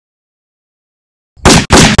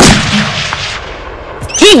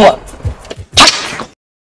teamwork.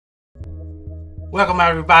 Welcome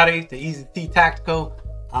everybody to Easy T Tactical.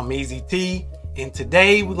 I'm Easy T, and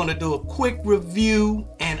today we're going to do a quick review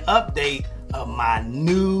and update of my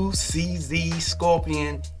new CZ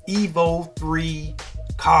Scorpion EVO 3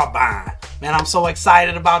 Carbine. Man, I'm so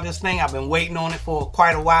excited about this thing. I've been waiting on it for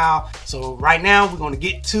quite a while. So right now we're going to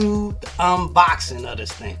get to the unboxing of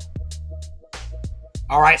this thing.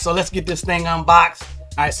 All right, so let's get this thing unboxed.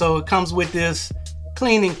 All right, so it comes with this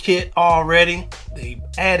cleaning kit already. They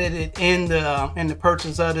added it in the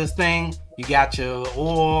purchase of this thing. You got your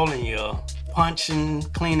oil and your punching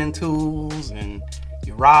cleaning tools and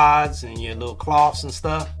your rods and your little cloths and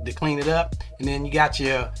stuff to clean it up. And then you got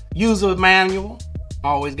your user manual.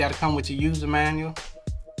 Always got to come with your user manual.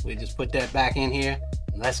 We just put that back in here.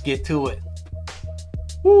 Let's get to it.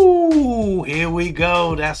 Ooh, here we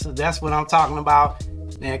go. That's what I'm talking about.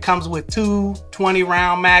 And it comes with two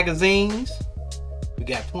 20-round magazines. We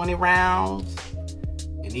got 20 rounds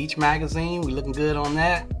in each magazine. We're looking good on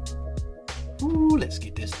that. Ooh, let's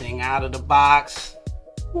get this thing out of the box.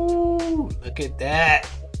 Ooh, look at that.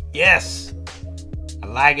 Yes, I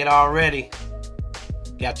like it already.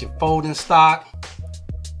 Got your folding stock.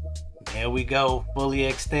 There we go, fully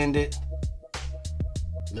extended.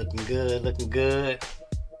 Looking good, looking good.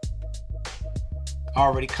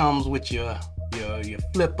 Already comes with your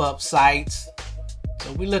flip up sights.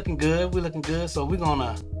 So we're looking good, we're looking good. So we're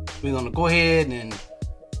gonna go ahead and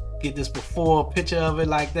get this before picture of it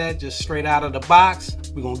like that, just straight out of the box.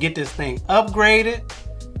 We're gonna get this thing upgraded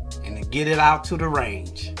and then get it out to the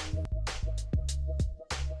range.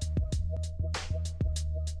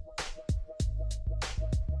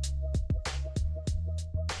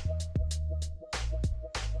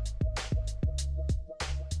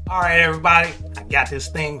 All right, everybody, I got this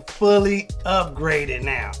thing fully upgraded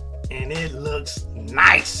now, and it looks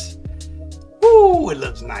nice. Ooh, it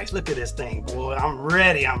looks nice. Look at this thing, boy. I'm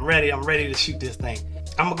ready to shoot this thing.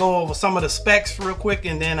 I'm gonna go over some of the specs real quick,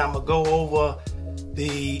 and then I'm gonna go over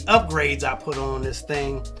the upgrades I put on this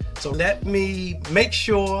thing. So let me make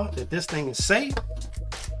sure that this thing is safe.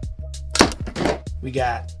 We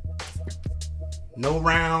got no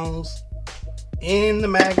rounds in the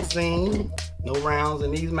magazine. No rounds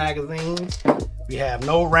in these magazines. We have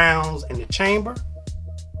no rounds in the chamber.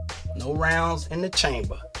 No rounds in the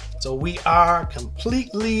chamber. So we are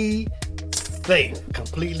completely safe,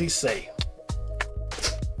 completely safe.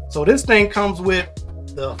 So this thing comes with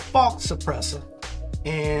the fault suppressor.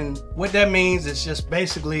 And what that means is just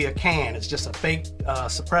basically a can. It's just a fake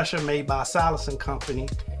suppressor made by Silas & Company.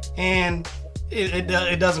 And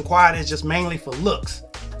it doesn't quiet, it's just mainly for looks.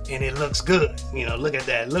 And it looks good. You know, look at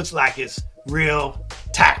that. It looks like it's real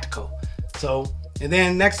tactical. So, and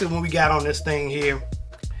then next thing we got on this thing here,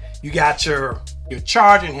 you got your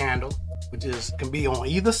charging handle, which can be on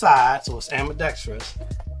either side, so it's ambidextrous.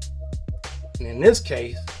 And in this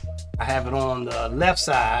case, I have it on the left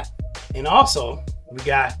side. And also, we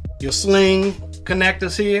got your sling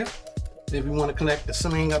connectors here. If you want to connect the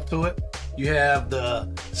sling up to it, you have the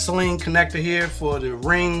sling connector here for the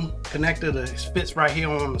ring connector that fits right here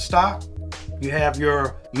on the stock. You have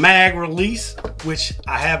your mag release, which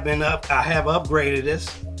I have upgraded this,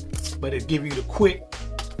 but it gives you the quick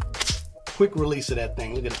release of that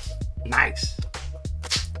thing. Look at it, nice.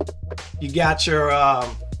 You got your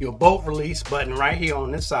bolt release button right here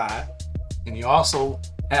on this side, and you also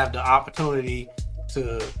have the opportunity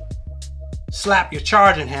to slap your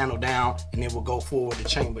charging handle down, and it will go forward to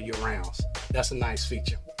chamber your rounds. That's a nice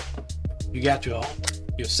feature. You got your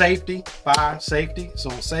safety, fire safety, it's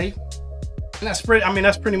on safe. And that's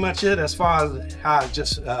pretty much it as far as how it's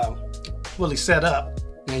just fully set up.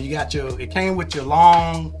 And you got it came with your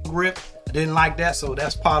long grip. I didn't like that, so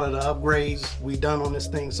that's part of the upgrades we done on this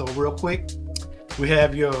thing. So real quick, we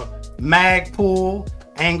have your mag pull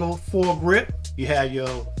angle foregrip. You have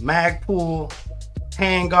your mag pull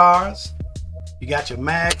hand guards. You got your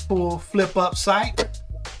mag pull flip up sight.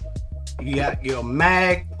 You got your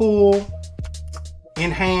mag pull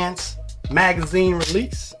enhance magazine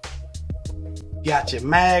release. Got your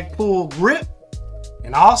mag pull grip,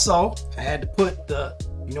 and also I had to put I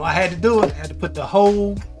had to put the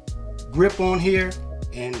whole grip on here,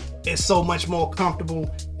 and it's so much more comfortable,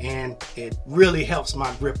 and it really helps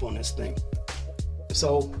my grip on this thing.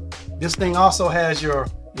 So this thing also has your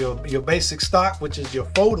basic stock, which is your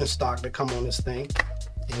folding stock that come on this thing,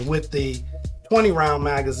 and with the 20-round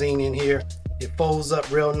magazine in here, it folds up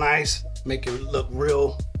real nice, make it look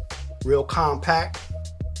real compact.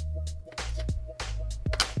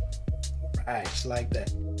 Right, just like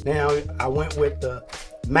that. Now I went with the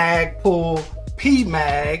mag pull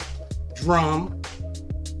P-mag drum.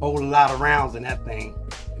 Hold a lot of rounds in that thing.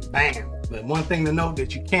 bam. But one thing to note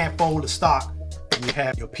that you can't fold the stock when you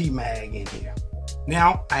have your P-Mag in here.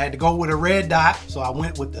 Now, I had to go with a red dot, so I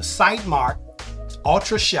went with the Sight Mark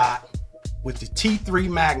Ultra Shot with the T3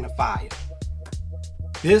 magnifier.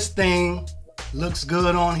 This thing looks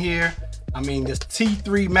good on here. I mean, this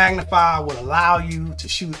T3 magnifier will allow you to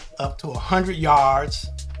shoot up to 100 yards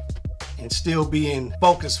and still be in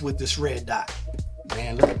focus with this red dot.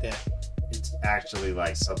 Man, look at that. It's actually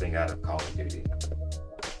like something out of Call of Duty.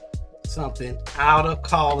 Something out of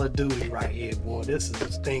Call of Duty right here, boy. This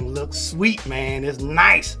thing looks sweet, man. It's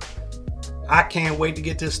nice. I can't wait to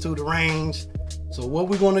get this to the range. So what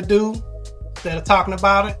we're gonna do, instead of talking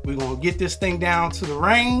about it, we're gonna get this thing down to the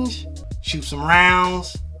range, shoot some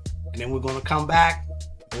rounds, and then we're gonna come back.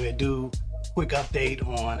 We'll do a quick update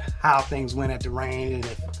on how things went at the range, and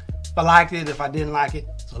if I liked it, if I didn't like it.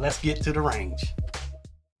 So let's get to the range.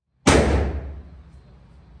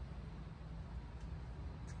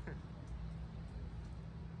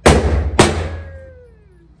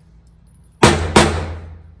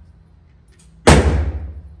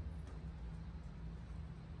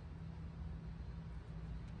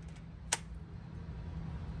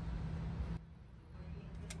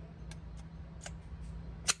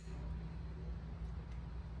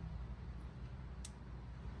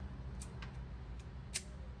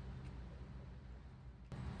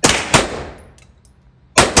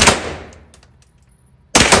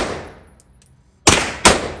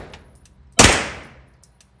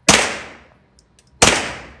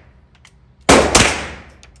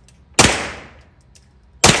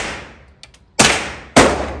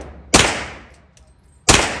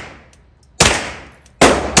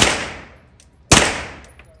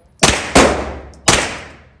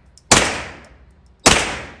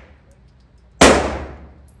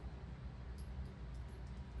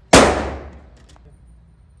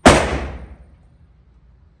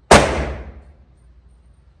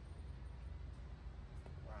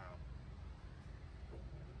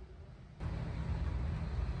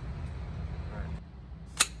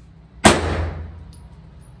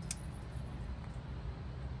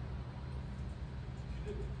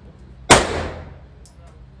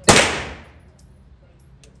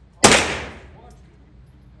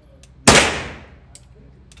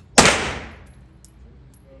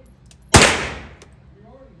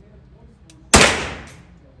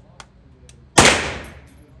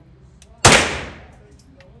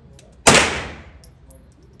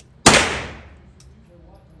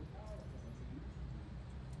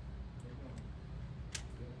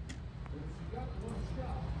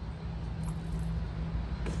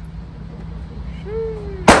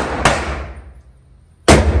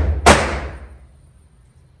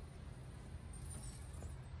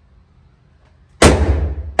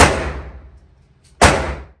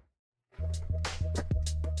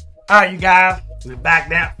 All right, you guys, we're back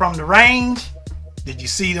down from the range. Did you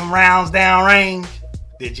see them rounds down range?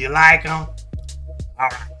 Did you like them? All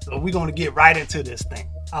right, so we're gonna get right into this thing.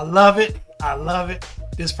 I love it, I love it.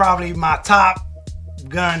 This is probably my top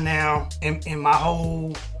gun now in my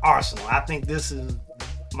whole arsenal. I think this is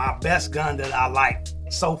my best gun that I like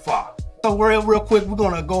so far. So real quick, we're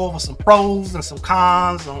gonna go over some pros and some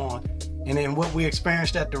cons on, and then what we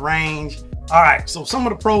experienced at the range. All right, so some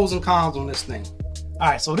of the pros and cons on this thing. All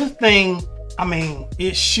right, so this thing, I mean,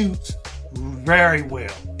 it shoots very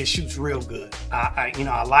well. It shoots real good.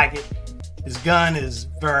 I like it. This gun is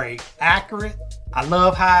very accurate. I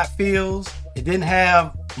love how it feels. It didn't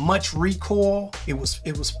have much recoil. It was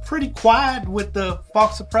pretty quiet with the fog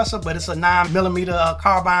suppressor, but it's a 9mm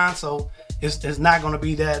carbine, so it's not going to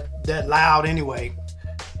be that loud anyway.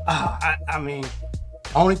 I mean,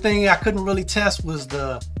 the only thing I couldn't really test was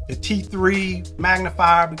the T3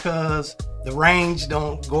 magnifier because the range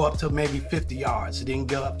don't go up to maybe 50 yards. It didn't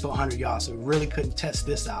go up to 100 yards, so we really couldn't test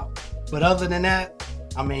this out. But other than that,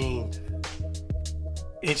 I mean,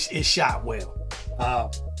 it shot well.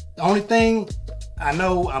 The only thing I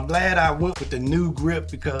know, I'm glad I went with the new grip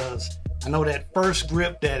because I know that first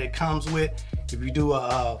grip that it comes with, if you do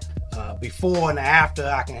a before and after,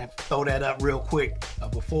 I can throw that up real quick.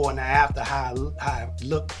 Before and after, how it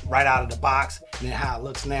looked right out of the box, and then how it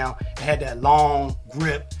looks now. It had that long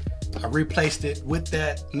grip. I replaced it with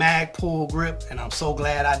that mag pull grip, and I'm so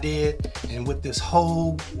glad I did. And with this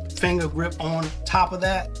whole finger grip on top of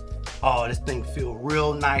that, oh, this thing feels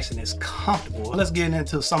real nice and it's comfortable. Let's get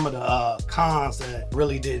into some of the cons that I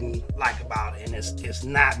really didn't like about it, and it's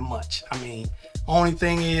not much. I mean, only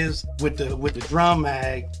thing is with the drum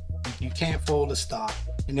mag, you can't fold the stock,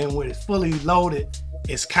 and then when it's fully loaded,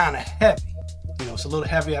 it's kind of heavy. You know, it's a little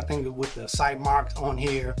heavy. I think with the sight marks on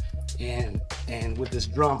here and with this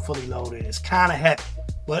drum fully loaded, it's kind of heavy.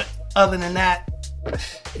 But other than that,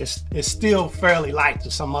 it's still fairly light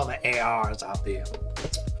to some other ARs out there.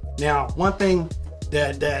 Now, one thing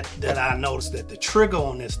that I noticed, that the trigger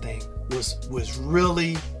on this thing was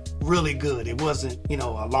really good. It wasn't, you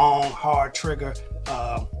know, a long hard trigger.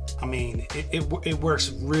 I mean, it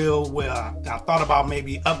works real well. I thought about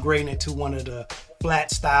maybe upgrading it to one of the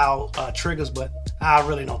flat style triggers, but I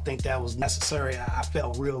really don't think that was necessary. I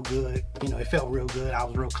felt real good. You know, it felt real good. I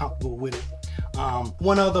was real comfortable with it.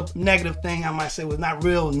 One other negative thing I might say was not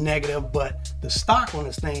real negative, but the stock on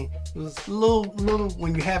this thing was a little,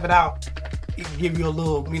 when you have it out, it give you a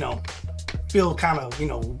little, you know, feel kind of, you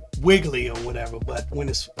know, wiggly or whatever. But when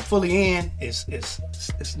it's fully in, it's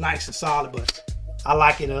nice and solid. But I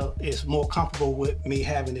like it. It's more comfortable with me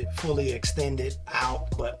having it fully extended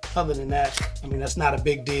out. But other than that, I mean, that's not a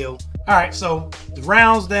big deal. All right, so the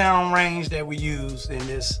rounds down range that we used in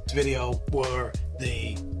this video were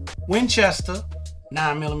the Winchester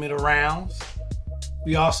 9mm rounds.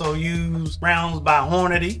 We also used rounds by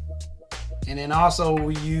Hornady, and then also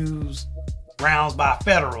we used rounds by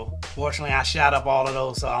Federal. Fortunately, I shot up all of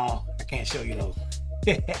those, so I can't show you those.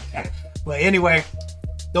 But anyway,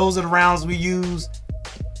 those are the rounds we used.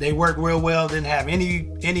 They worked real well. Didn't have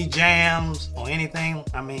any jams or anything.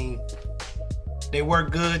 I mean, they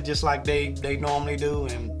work good just like they normally do,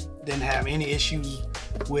 and didn't have any issues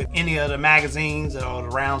with any of the magazines or the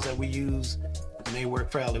rounds that we use, and they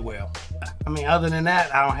work fairly well. I mean, other than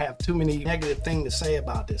that, I don't have too many negative things to say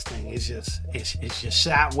about this thing. It's just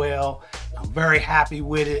shot well. I'm very happy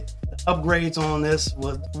with it. The upgrades on this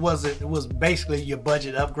was basically your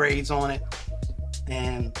budget upgrades on it,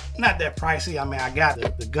 and not that pricey. I mean, I got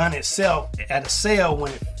the gun itself at a sale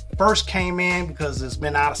when it first came in, because it's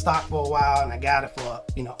been out of stock for a while, and I got it for,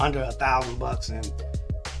 you know, under $1,000, and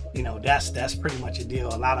you know, that's pretty much a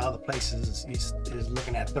deal. A lot of other places is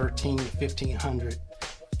looking at $1,300 to $1,500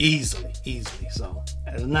 easily. So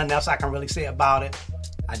there's nothing else I can really say about it.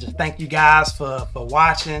 I just thank you guys for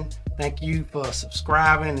watching. Thank you for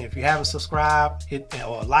subscribing. If you haven't subscribed, hit the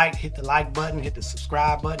like button, hit the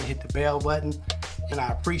subscribe button, hit the bell button, and I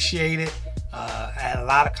appreciate it. I had a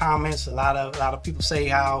lot of comments. A lot of people say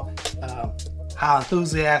how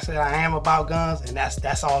enthusiastic I am about guns, and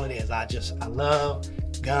that's all it is. I love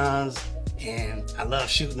guns, and I love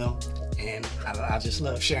shooting them, and I just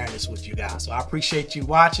love sharing this with you guys. So I appreciate you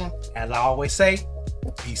watching. As I always say,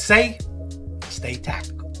 be safe, stay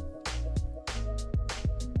tactical.